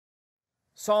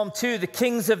Psalm 2, the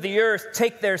kings of the earth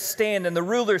take their stand and the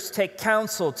rulers take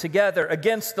counsel together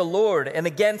against the Lord and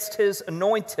against his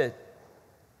anointed.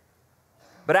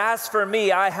 But as for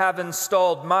me, I have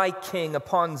installed my king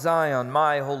upon Zion,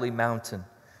 my holy mountain.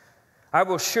 I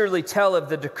will surely tell of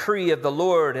the decree of the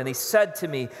Lord. And he said to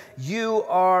me, you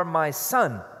are my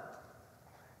son.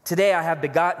 Today I have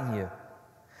begotten you.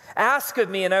 Ask of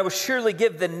me, and I will surely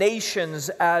give the nations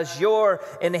as your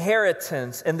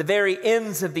inheritance, and the very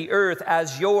ends of the earth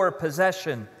as your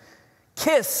possession.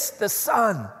 Kiss the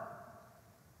Son,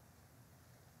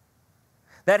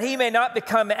 that he may not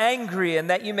become angry, and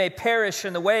that you may perish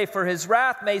in the way, for his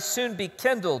wrath may soon be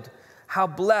kindled. How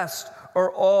blessed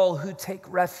are all who take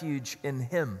refuge in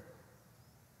him.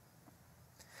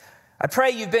 I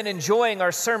pray you've been enjoying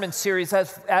our sermon series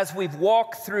as we've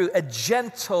walked through a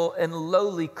gentle and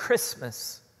lowly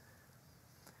Christmas.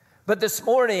 But this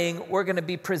morning, we're going to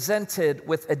be presented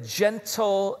with a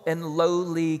gentle and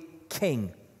lowly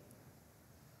King.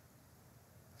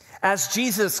 As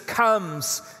Jesus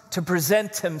comes to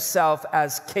present himself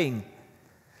as King,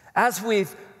 as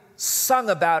we've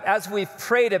sung about, as we've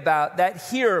prayed about, that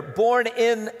here, born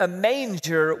in a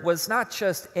manger, was not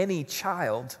just any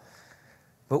child,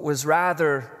 but was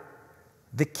rather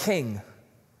the King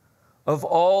of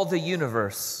all the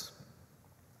universe.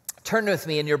 Turn with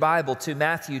me in your Bible to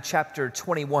Matthew chapter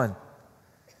 21.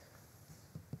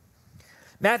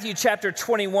 Matthew chapter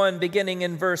 21, beginning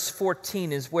in verse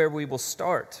 14, is where we will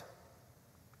start.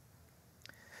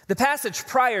 The passage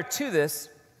prior to this,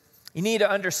 you need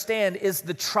to understand, is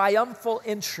the triumphal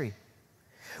entry,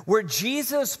 where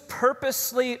Jesus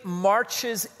purposely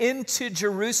marches into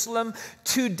Jerusalem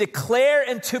to declare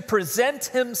and to present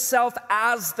himself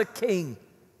as the King.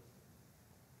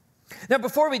 Now,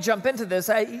 before we jump into this,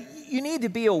 you need to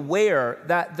be aware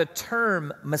that the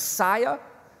term Messiah,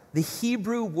 the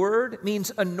Hebrew word,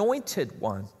 means anointed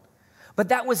one. But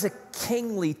that was a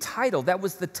kingly title. That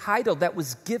was the title that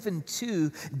was given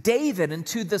to David and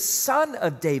to the son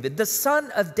of David. The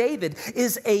son of David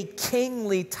is a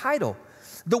kingly title.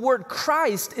 The word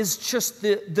Christ is just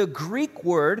the Greek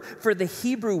word for the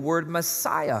Hebrew word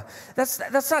Messiah.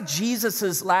 That's not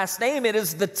Jesus' last name. It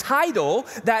is the title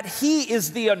that he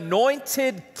is the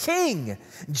anointed king.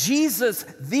 Jesus,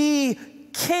 the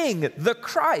King, the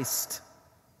Christ.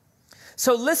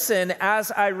 So listen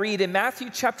as I read in Matthew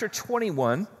chapter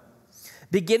 21,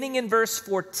 beginning in verse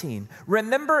 14.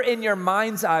 Remember in your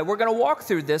mind's eye, we're going to walk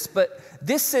through this, but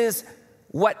this is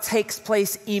what takes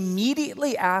place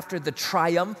immediately after the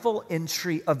triumphal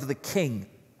entry of the King.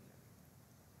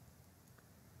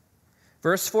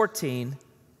 Verse 14,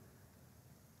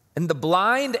 and the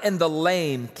blind and the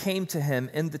lame came to him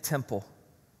in the temple,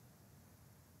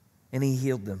 and he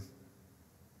healed them.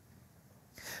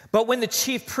 But when the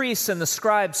chief priests and the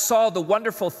scribes saw the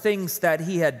wonderful things that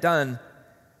he had done,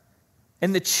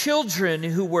 and the children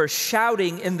who were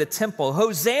shouting in the temple,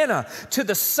 Hosanna to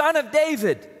the Son of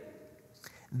David,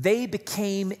 they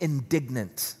became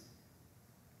indignant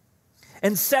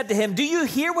and said to him, do you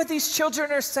hear what these children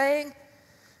are saying?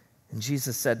 And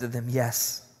Jesus said to them,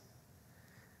 yes.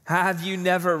 Have you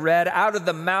never read, out of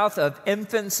the mouth of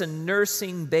infants and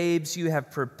nursing babes you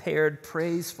have prepared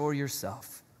praise for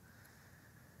yourself?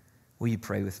 Will you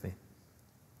pray with me?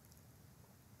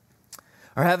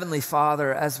 Our Heavenly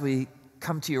Father, as we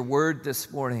come to your word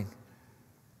this morning,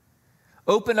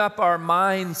 open up our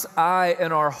mind's eye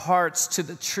and our hearts to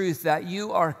the truth that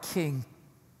you are King,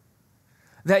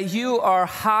 that you are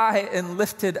high and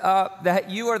lifted up, that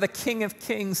you are the King of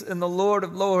kings and the Lord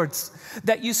of lords,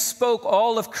 that you spoke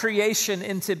all of creation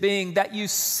into being, that you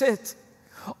sit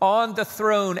on the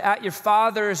throne at your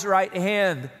Father's right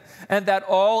hand, and that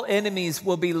all enemies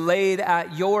will be laid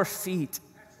at your feet.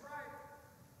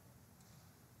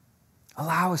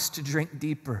 Allow us to drink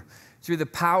deeper through the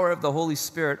power of the Holy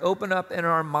Spirit. Open up in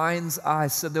our mind's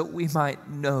eyes so that we might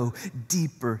know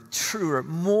deeper, truer,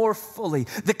 more fully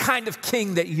the kind of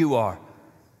King that you are.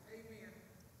 Amen.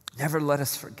 Never let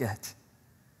us forget.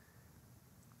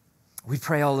 We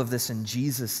pray all of this in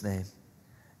Jesus' name.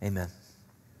 Amen.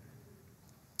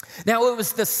 Now, it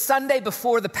was the Sunday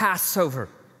before the Passover,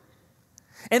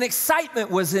 and excitement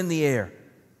was in the air.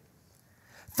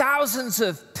 Thousands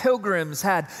of pilgrims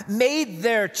had made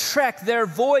their trek, their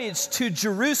voyage to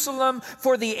Jerusalem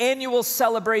for the annual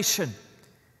celebration.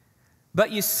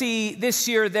 But you see, this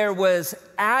year there was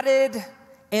added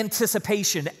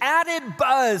anticipation, added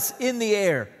buzz in the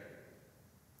air.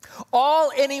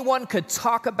 All anyone could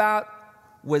talk about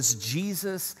was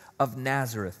Jesus of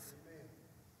Nazareth.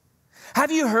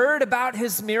 Have you heard about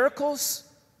his miracles?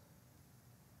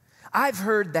 I've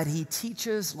heard that he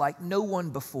teaches like no one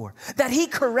before, that he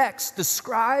corrects the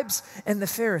scribes and the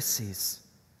Pharisees.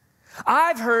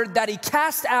 I've heard that he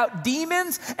casts out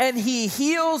demons and he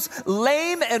heals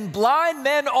lame and blind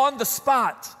men on the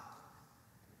spot.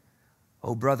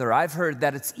 Oh, brother, I've heard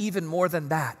that it's even more than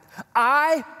that.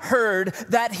 I heard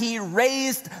that he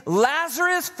raised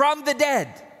Lazarus from the dead.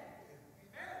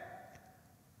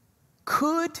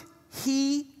 Could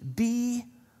he be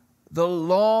the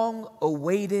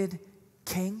long-awaited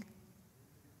king?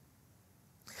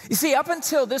 You see, up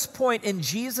until this point in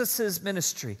Jesus'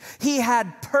 ministry, he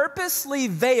had purposely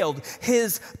veiled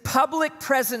his public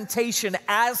presentation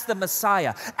as the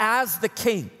Messiah, as the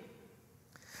king.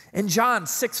 In John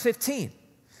 6:15,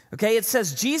 okay, it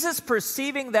says, Jesus,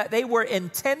 perceiving that they were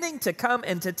intending to come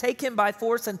and to take him by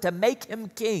force and to make him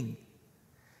king,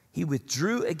 he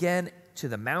withdrew again to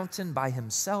the mountain by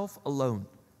himself alone.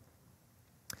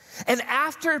 And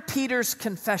after Peter's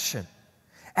confession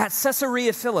at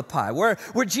Caesarea Philippi, where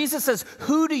Jesus says,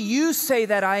 who do you say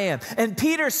that I am? And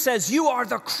Peter says, you are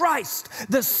the Christ,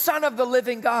 the Son of the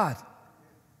living God.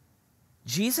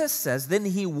 Jesus says, then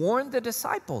he warned the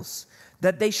disciples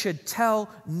that they should tell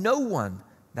no one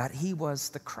that he was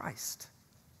the Christ.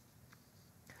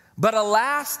 But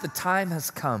alas, the time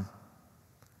has come.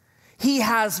 He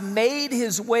has made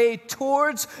his way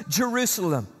towards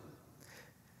Jerusalem,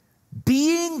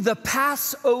 being the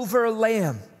Passover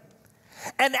lamb.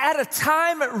 And at a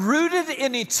time rooted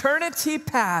in eternity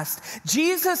past,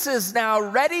 Jesus is now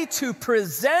ready to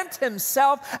present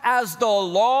himself as the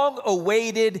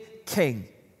long-awaited king.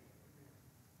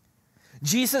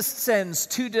 Jesus sends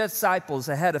 2 disciples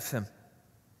ahead of him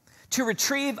to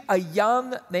retrieve a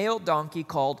young male donkey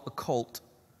called a colt.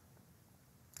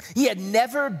 He had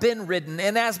never been ridden,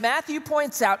 and as Matthew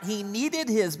points out, he needed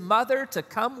his mother to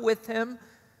come with him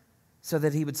so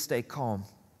that he would stay calm.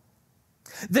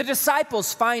 The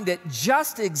disciples find it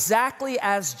just exactly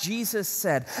as Jesus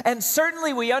said. And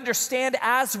certainly we understand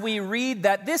as we read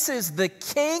that this is the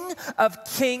King of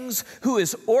Kings who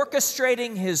is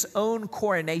orchestrating his own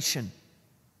coronation.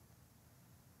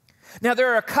 Now,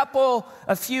 there are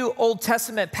a few Old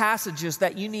Testament passages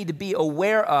that you need to be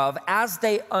aware of as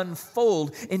they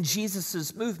unfold in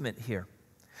Jesus' movement here.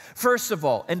 First of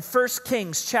all, in 1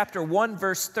 Kings chapter 1,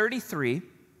 verse 33,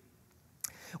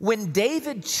 when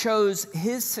David chose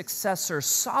his successor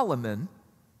Solomon,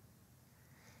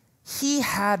 he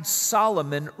had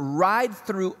Solomon ride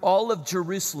through all of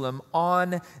Jerusalem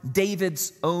on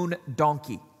David's own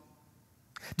donkey.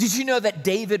 Did you know that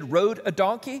David rode a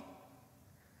donkey?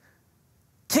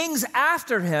 Kings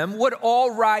after him would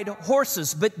all ride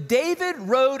horses, but David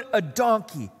rode a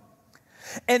donkey.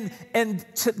 And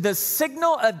to the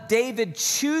signal of David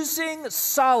choosing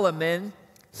Solomon,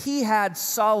 he had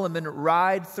Solomon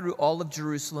ride through all of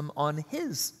Jerusalem on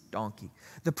his donkey,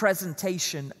 the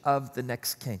presentation of the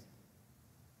next king.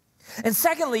 And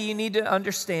secondly, you need to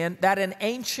understand that in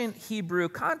ancient Hebrew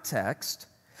context,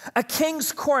 a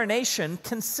king's coronation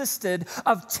consisted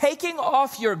of taking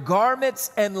off your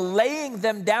garments and laying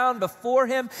them down before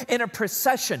him in a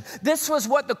procession. This was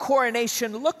what the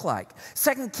coronation looked like.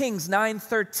 2 Kings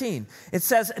 9:13. It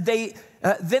says,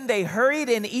 then they hurried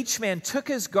and each man took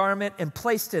his garment and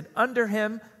placed it under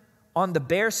him on the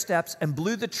bare steps and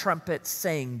blew the trumpet,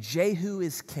 saying, Jehu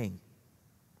is king.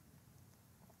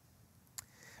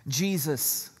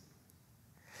 Jesus,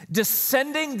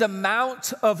 descending the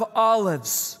Mount of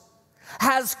Olives,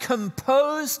 has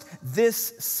composed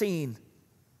this scene.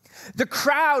 The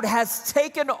crowd has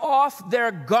taken off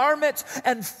their garments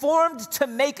and formed to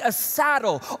make a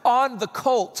saddle on the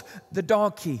colt, the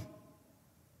donkey.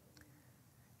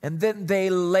 And then they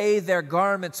lay their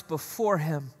garments before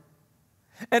him.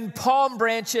 And palm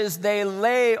branches they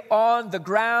lay on the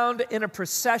ground in a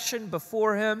procession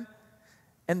before him.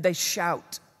 And they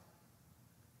shout,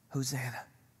 Hosanna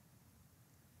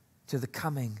to the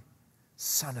coming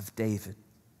Son of David.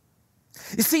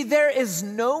 You see, there is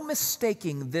no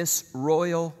mistaking this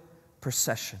royal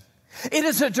procession. It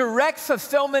is a direct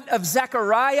fulfillment of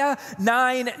Zechariah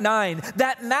 9:9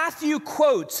 that Matthew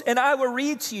quotes, and I will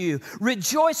read to you.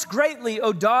 Rejoice greatly,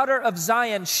 O daughter of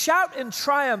Zion. Shout in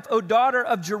triumph, O daughter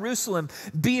of Jerusalem.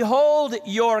 Behold,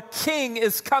 your king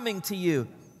is coming to you.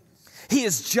 He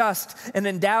is just and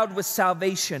endowed with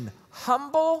salvation,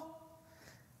 humble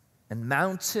and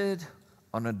mounted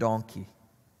on a donkey,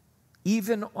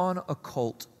 even on a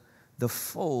colt, the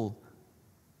foal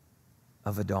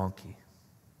of a donkey.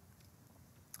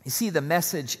 You see, the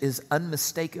message is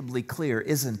unmistakably clear,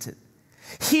 isn't it?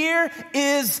 Here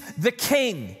is the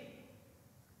king.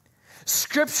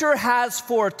 Scripture has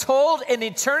foretold in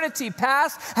eternity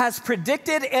past, has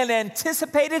predicted and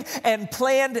anticipated and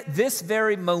planned this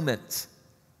very moment.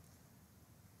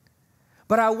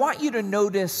 But I want you to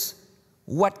notice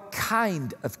what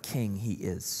kind of king he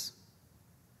is.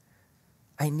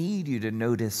 I need you to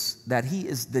notice that he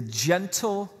is the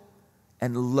gentle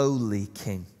and lowly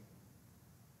king.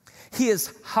 He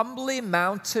is humbly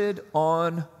mounted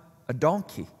on a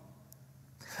donkey,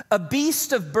 a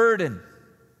beast of burden.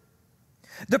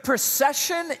 The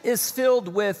procession is filled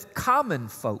with common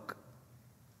folk.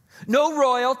 No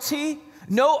royalty,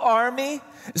 no army,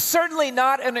 certainly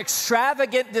not an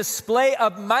extravagant display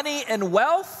of money and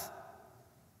wealth.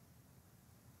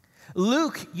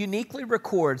 Luke uniquely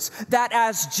records that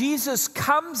as Jesus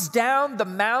comes down the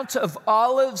Mount of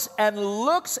Olives and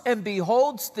looks and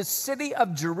beholds the city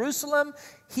of Jerusalem,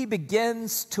 he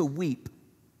begins to weep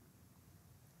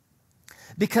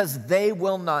because they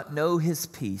will not know his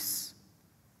peace.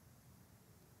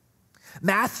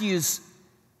 Matthew's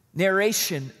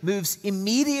narration moves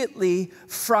immediately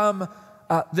from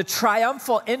the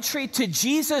triumphal entry to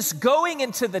Jesus going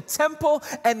into the temple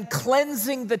and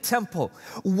cleansing the temple.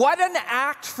 What an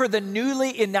act for the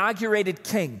newly inaugurated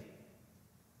king.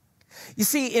 You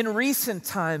see, in recent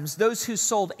times, those who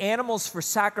sold animals for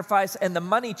sacrifice and the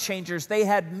money changers, they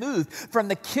had moved from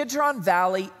the Kidron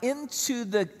Valley into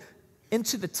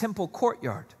the temple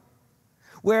courtyard,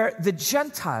 where the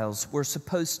Gentiles were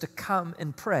supposed to come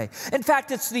and pray. In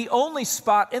fact, it's the only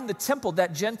spot in the temple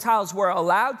that Gentiles were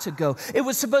allowed to go. It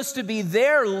was supposed to be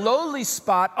their lowly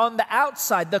spot on the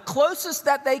outside, the closest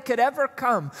that they could ever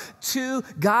come to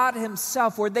God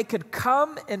himself, where they could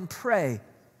come and pray.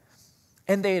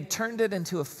 And they had turned it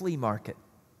into a flea market.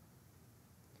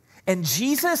 And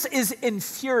Jesus is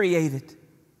infuriated.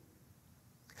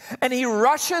 And he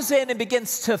rushes in and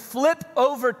begins to flip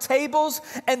over tables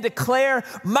and declare,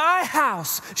 "My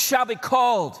house shall be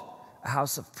called a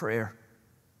house of prayer."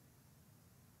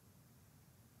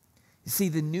 You see,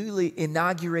 the newly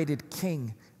inaugurated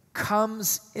king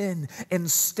comes in and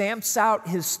stamps out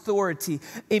his authority,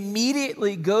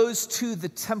 immediately goes to the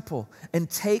temple and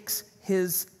takes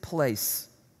his place.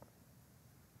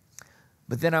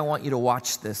 But then I want you to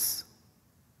watch this.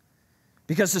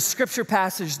 Because the scripture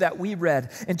passage that we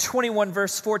read in 21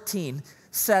 verse 14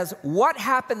 says, what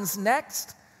happens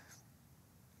next?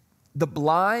 The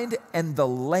blind and the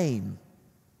lame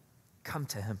come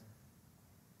to him,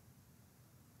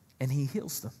 and he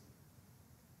heals them.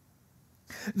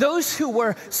 Those who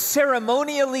were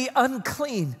ceremonially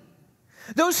unclean,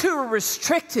 those who were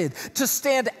restricted to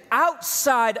stand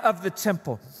outside of the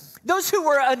temple, those who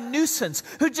were a nuisance,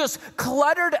 who just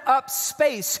cluttered up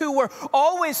space, who were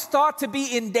always thought to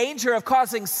be in danger of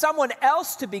causing someone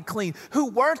else to be clean, who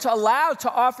weren't allowed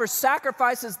to offer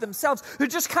sacrifices themselves, who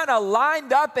just kind of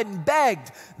lined up and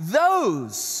begged,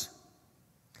 those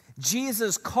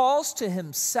Jesus calls to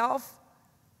himself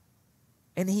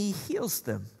and he heals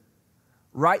them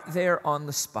right there on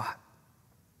the spot.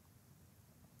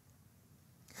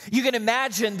 You can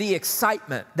imagine the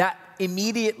excitement that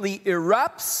immediately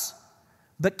erupts,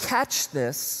 but catch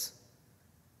this.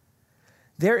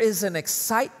 There is an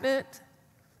excitement,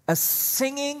 a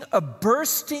singing, a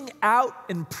bursting out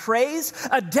in praise,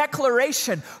 a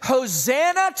declaration,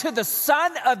 Hosanna to the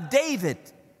Son of David.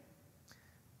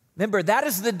 Remember, that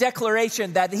is the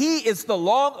declaration that he is the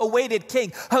long-awaited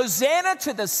king. Hosanna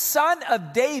to the Son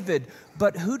of David.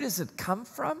 But who does it come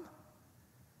from?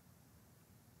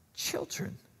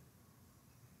 Children.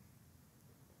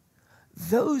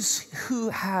 Those who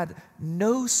had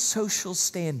no social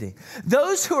standing.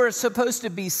 Those who are supposed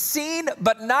to be seen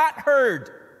but not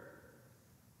heard.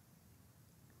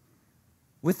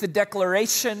 With the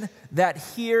declaration that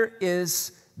here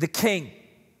is the king.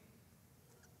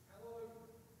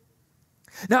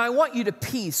 Now I want you to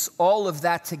piece all of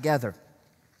that together.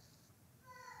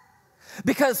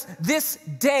 Because this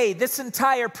day, this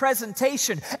entire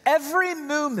presentation, every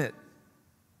movement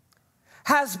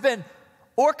has been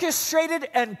orchestrated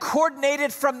and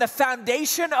coordinated from the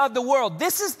foundation of the world.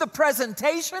 This is the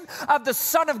presentation of the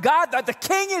Son of God, that the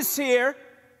King is here.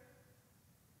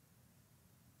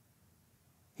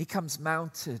 He comes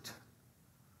mounted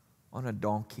on a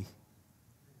donkey,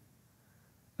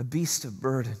 a beast of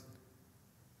burden.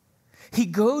 He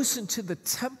goes into the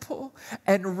temple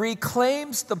and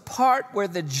reclaims the part where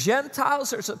the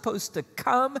Gentiles are supposed to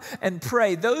come and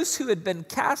pray, those who had been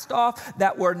cast off,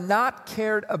 that were not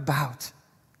cared about.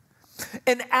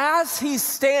 And as he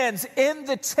stands in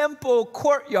the temple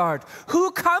courtyard,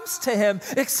 who comes to him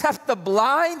except the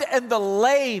blind and the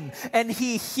lame? And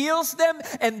he heals them,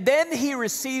 and then he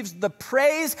receives the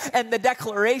praise and the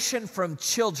declaration from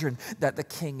children that the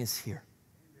king is here.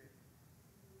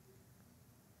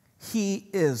 He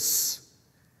is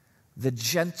the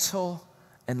gentle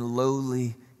and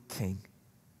lowly king.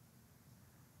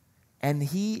 And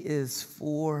he is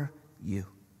for you.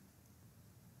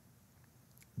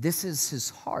 This is his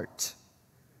heart.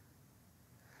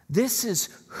 This is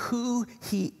who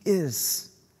he is,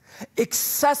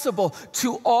 accessible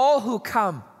to all who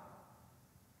come.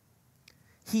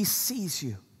 He sees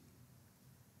you.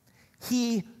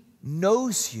 He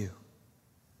knows you.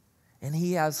 And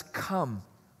he has come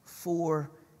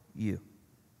for you.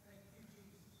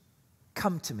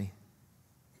 Come to me,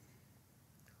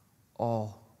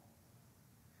 all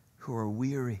who are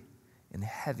weary and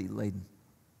heavy laden.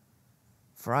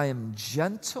 For I am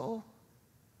gentle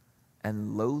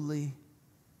and lowly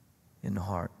in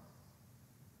heart.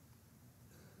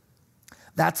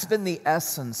 That's been the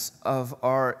essence of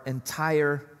our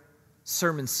entire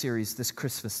sermon series this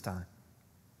Christmas time.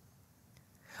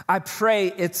 I pray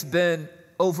it's been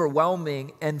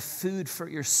overwhelming and food for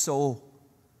your soul.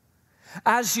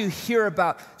 As you hear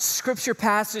about scripture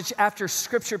passage after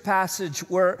scripture passage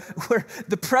where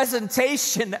the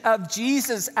presentation of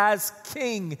Jesus as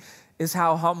King is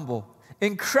how humble,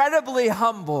 incredibly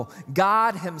humble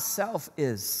God himself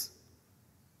is.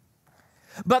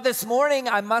 But this morning,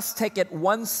 I must take it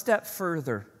one step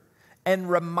further and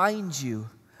remind you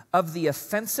of the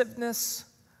offensiveness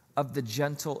of the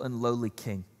gentle and lowly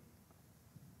king.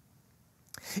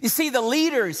 You see, the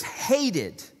leaders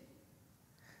hated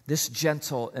this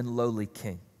gentle and lowly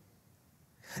king.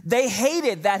 They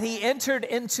hated that he entered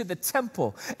into the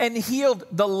temple and healed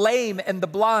the lame and the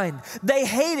blind. They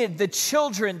hated the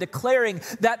children declaring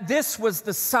that this was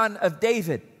the Son of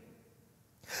David.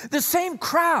 The same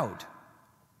crowd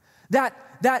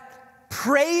that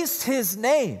praised his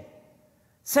name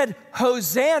said,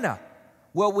 Hosanna,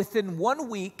 will within 1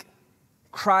 week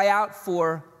cry out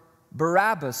for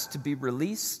Barabbas to be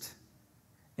released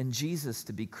and Jesus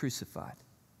to be crucified.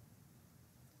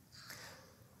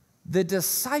 The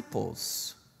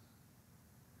disciples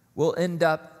will end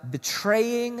up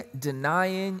betraying,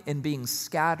 denying, and being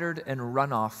scattered and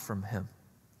run off from him.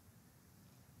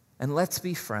 And let's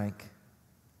be frank,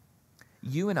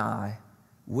 you and I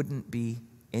wouldn't be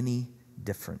any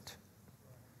different.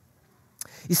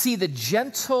 You see, the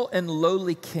gentle and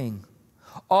lowly king,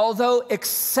 although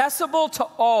accessible to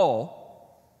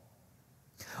all,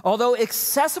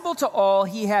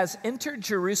 he has entered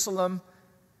Jerusalem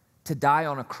to die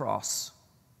on a cross.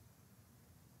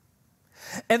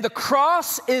 And the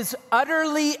cross is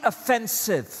utterly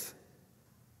offensive.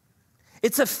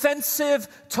 It's offensive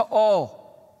to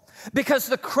all. Because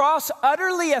the cross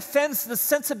utterly offends the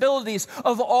sensibilities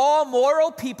of all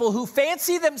moral people who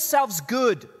fancy themselves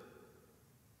good.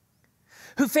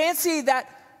 Who fancy that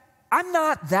I'm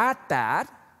not that bad.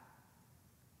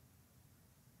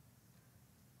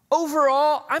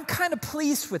 Overall, I'm kind of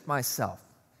pleased with myself.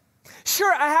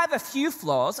 Sure, I have a few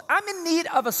flaws. I'm in need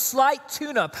of a slight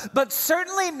tune-up, but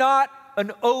certainly not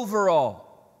an overall.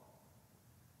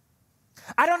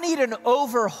 I don't need an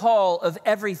overhaul of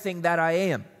everything that I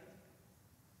am.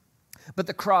 But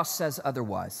the cross says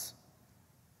otherwise.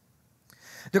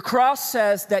 The cross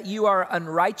says that you are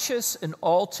unrighteous and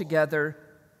altogether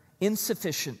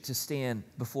insufficient to stand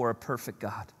before a perfect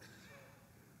God.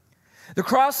 The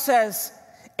cross says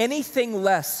anything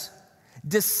less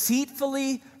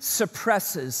deceitfully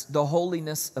suppresses the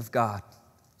holiness of God.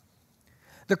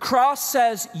 The cross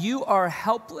says you are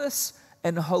helpless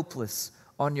and hopeless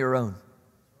on your own.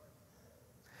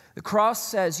 The cross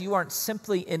says you aren't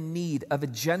simply in need of a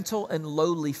gentle and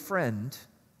lowly friend.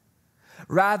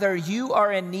 Rather, you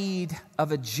are in need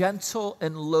of a gentle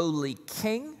and lowly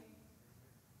king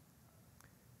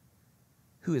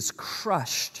who is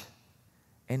crushed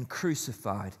and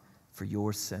crucified for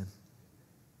your sin.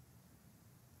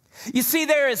 You see,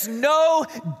 there is no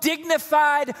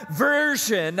dignified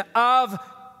version of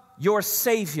your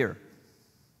Savior.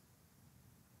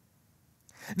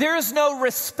 There is no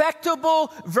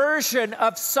respectable version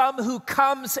of some who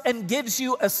comes and gives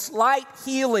you a slight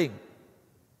healing.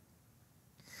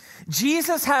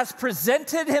 Jesus has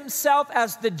presented himself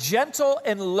as the gentle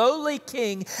and lowly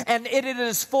king, and it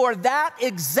is for that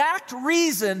exact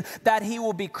reason that he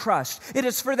will be crushed. It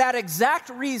is for that exact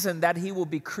reason that he will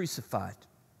be crucified.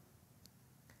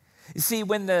 You see,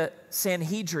 when the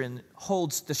Sanhedrin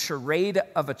holds the charade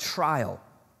of a trial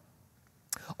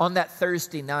on that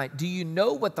Thursday night, do you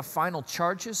know what the final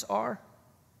charges are?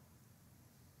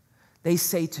 They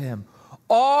say to him,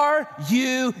 "Are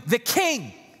you the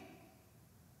king?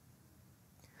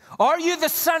 Are you the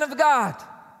Son of God?"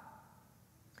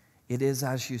 "It is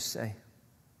as you say."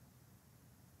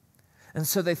 And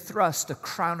so they thrust a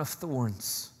crown of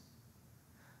thorns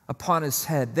upon his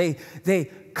head. They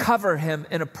cover him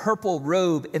in a purple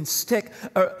robe and stick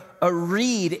a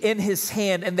reed in his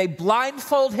hand, and they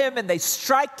blindfold him and they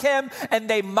strike him and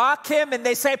they mock him and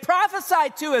they say, "Prophesy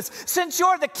to us, since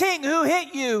you're the king, who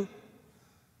hit you?"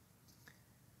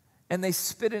 And they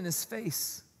spit in his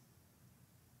face.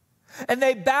 And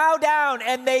they bow down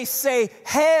and they say,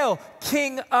 "Hail,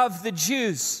 King of the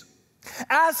Jews."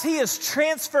 As he is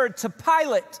transferred to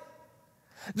Pilate,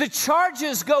 the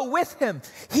charges go with him.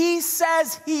 He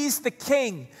says he's the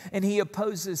king, and he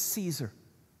opposes Caesar.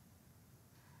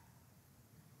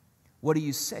 "What do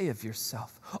you say of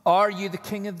yourself? Are you the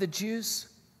king of the Jews?"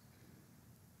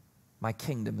 "My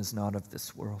kingdom is not of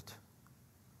this world."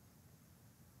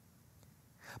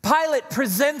 Pilate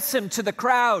presents him to the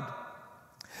crowd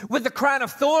with the crown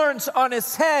of thorns on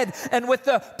his head and with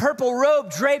the purple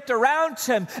robe draped around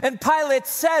him. And Pilate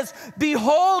says,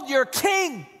 "Behold your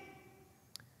king."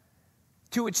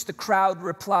 To which the crowd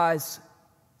replies,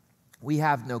 "We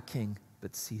have no king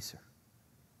but Caesar."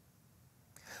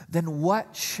 "Then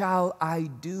what shall I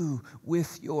do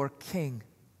with your king?"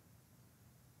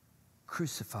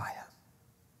 "Crucify him.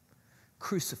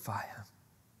 Crucify him."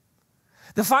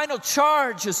 The final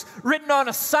charge is written on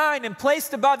a sign and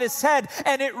placed above his head,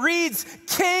 and it reads,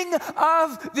 "King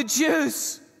of the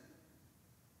Jews."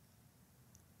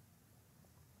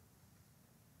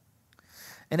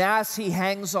 And as he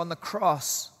hangs on the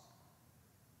cross,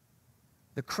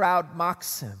 the crowd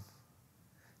mocks him,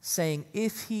 saying,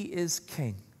 "If he is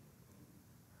king,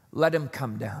 let him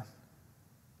come down.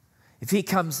 If he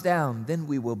comes down, then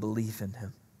we will believe in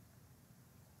him."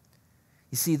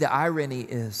 You see, the irony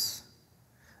is,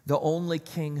 the only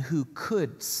king who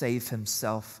could save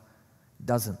himself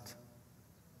doesn't.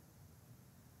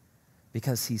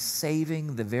 Because he's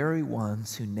saving the very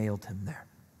ones who nailed him there.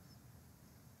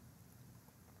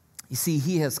 You see,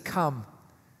 he has come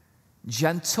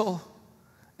gentle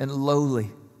and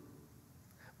lowly,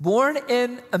 born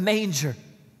in a manger,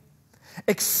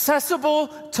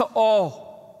 accessible to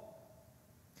all.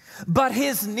 But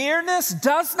his nearness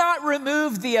does not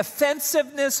remove the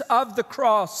offensiveness of the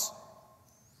cross.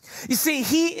 You see,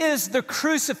 he is the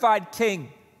crucified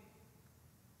king.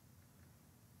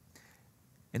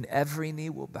 And every knee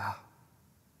will bow,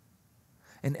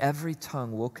 and every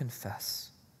tongue will confess.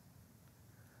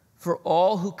 For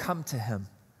all who come to him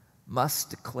must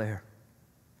declare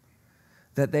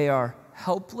that they are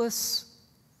helpless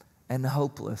and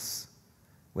hopeless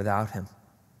without him,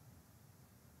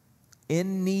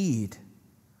 in need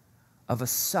of a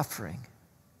suffering,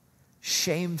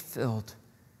 shame-filled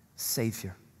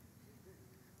Savior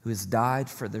who has died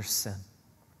for their sin.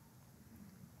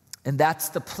 And that's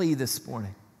the plea this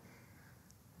morning.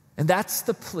 And that's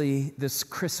the plea this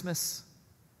Christmas.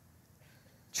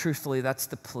 Truthfully, that's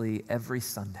the plea every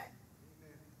Sunday.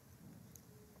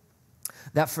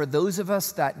 That for those of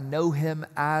us that know him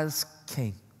as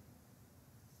King,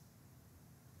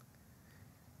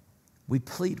 we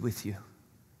plead with you,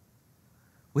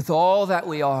 with all that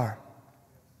we are,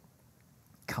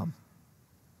 come.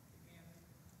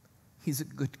 He's a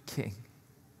good king.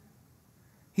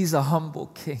 He's a humble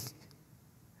king.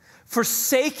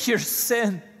 Forsake your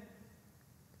sin.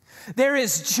 There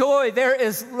is joy, there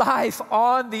is life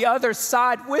on the other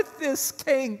side with this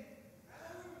king.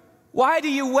 Why do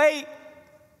you wait?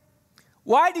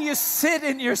 Why do you sit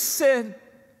in your sin?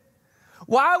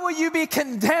 Why will you be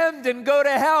condemned and go to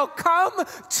hell? Come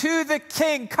to the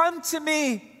king. Come to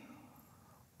me,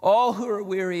 all who are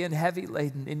weary and heavy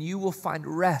laden, and you will find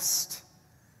rest.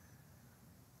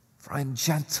 For I am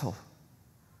gentle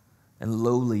and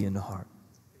lowly in heart.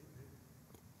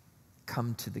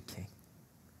 Come to the King.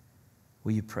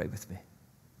 Will you pray with me?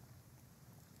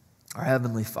 Our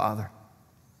Heavenly Father,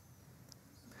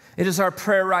 it is our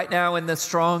prayer right now in the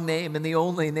strong name and the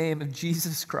only name of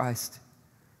Jesus Christ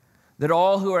that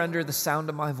all who are under the sound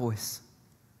of my voice,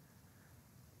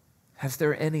 if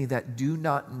there are any that do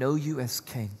not know you as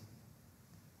King,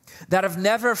 that have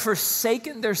never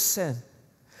forsaken their sin,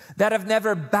 that have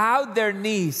never bowed their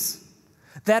knees,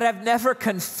 that have never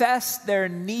confessed their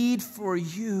need for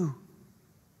you,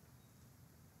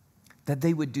 that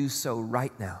they would do so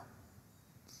right now.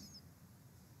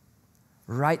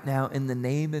 Right now, in the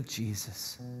name of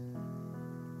Jesus.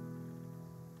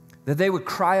 That they would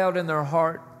cry out in their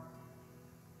heart,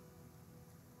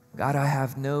 God, I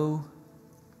have no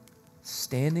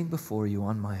standing before you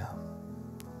on my own.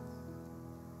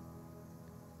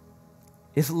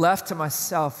 If left to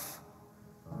myself,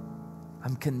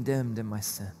 I'm condemned in my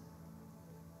sin.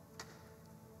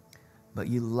 But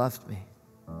you loved me,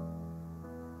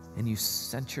 and you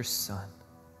sent your Son,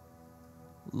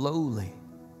 lowly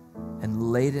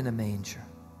and laid in a manger,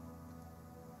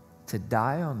 to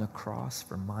die on the cross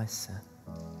for my sin.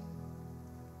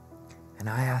 And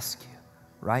I ask you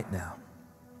right now,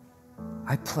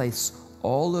 I place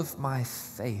all of my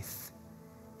faith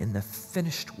in the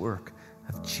finished work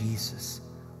of Jesus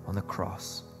on the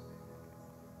cross.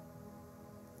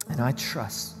 And I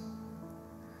trust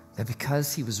that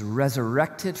because he was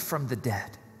resurrected from the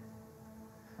dead,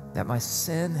 that my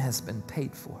sin has been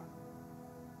paid for,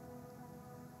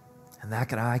 and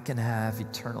that I can have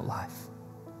eternal life.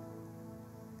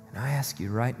 And I ask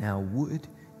you right now, would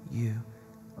you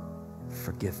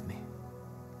forgive me?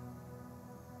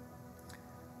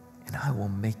 And I will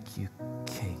make you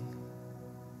king.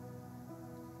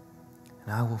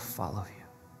 And I will follow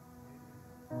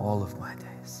you all of my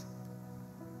days.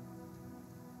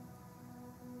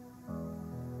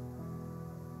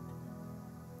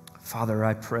 Father,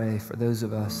 I pray for those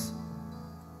of us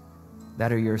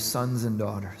that are your sons and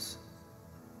daughters,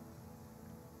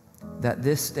 that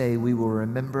this day we will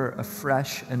remember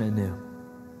afresh and anew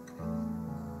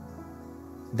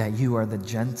that you are the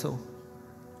gentle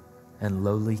and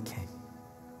lowly King.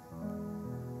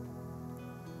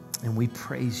 And we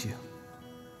praise you.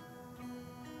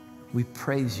 We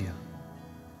praise you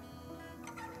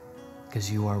because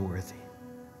you are worthy.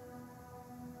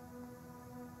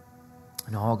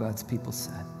 And all God's people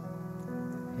said,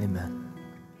 amen.